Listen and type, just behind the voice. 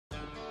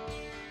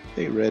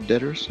Hey Red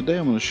Deaders, today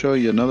I'm going to show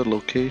you another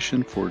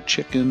location for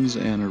chickens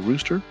and a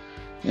rooster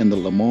in the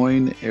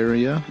Lemoyne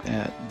area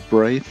at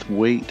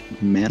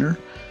Braithwaite Manor.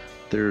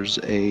 There's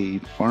a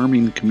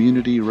farming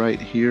community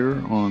right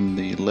here on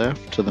the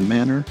left to the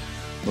manor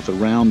with a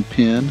round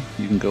pen.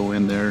 You can go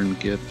in there and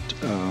get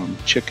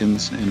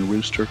chickens and a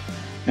rooster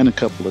and a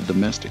couple of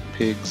domestic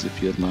pigs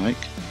if you'd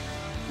like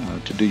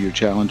to do your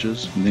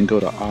challenges, and then go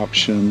to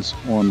options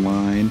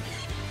online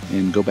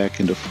and go back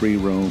into free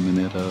roam, and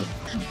it'll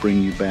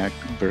bring you back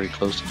very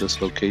close to this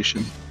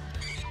location.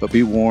 But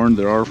be warned,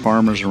 there are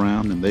farmers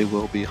around and they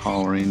will be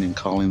hollering and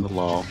calling the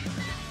law,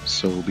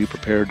 so be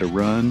prepared to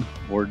run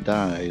or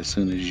die as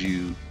soon as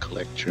you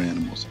collect your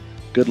animals.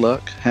 Good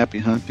luck, happy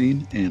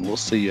hunting, and we'll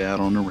see you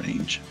out on the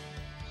range.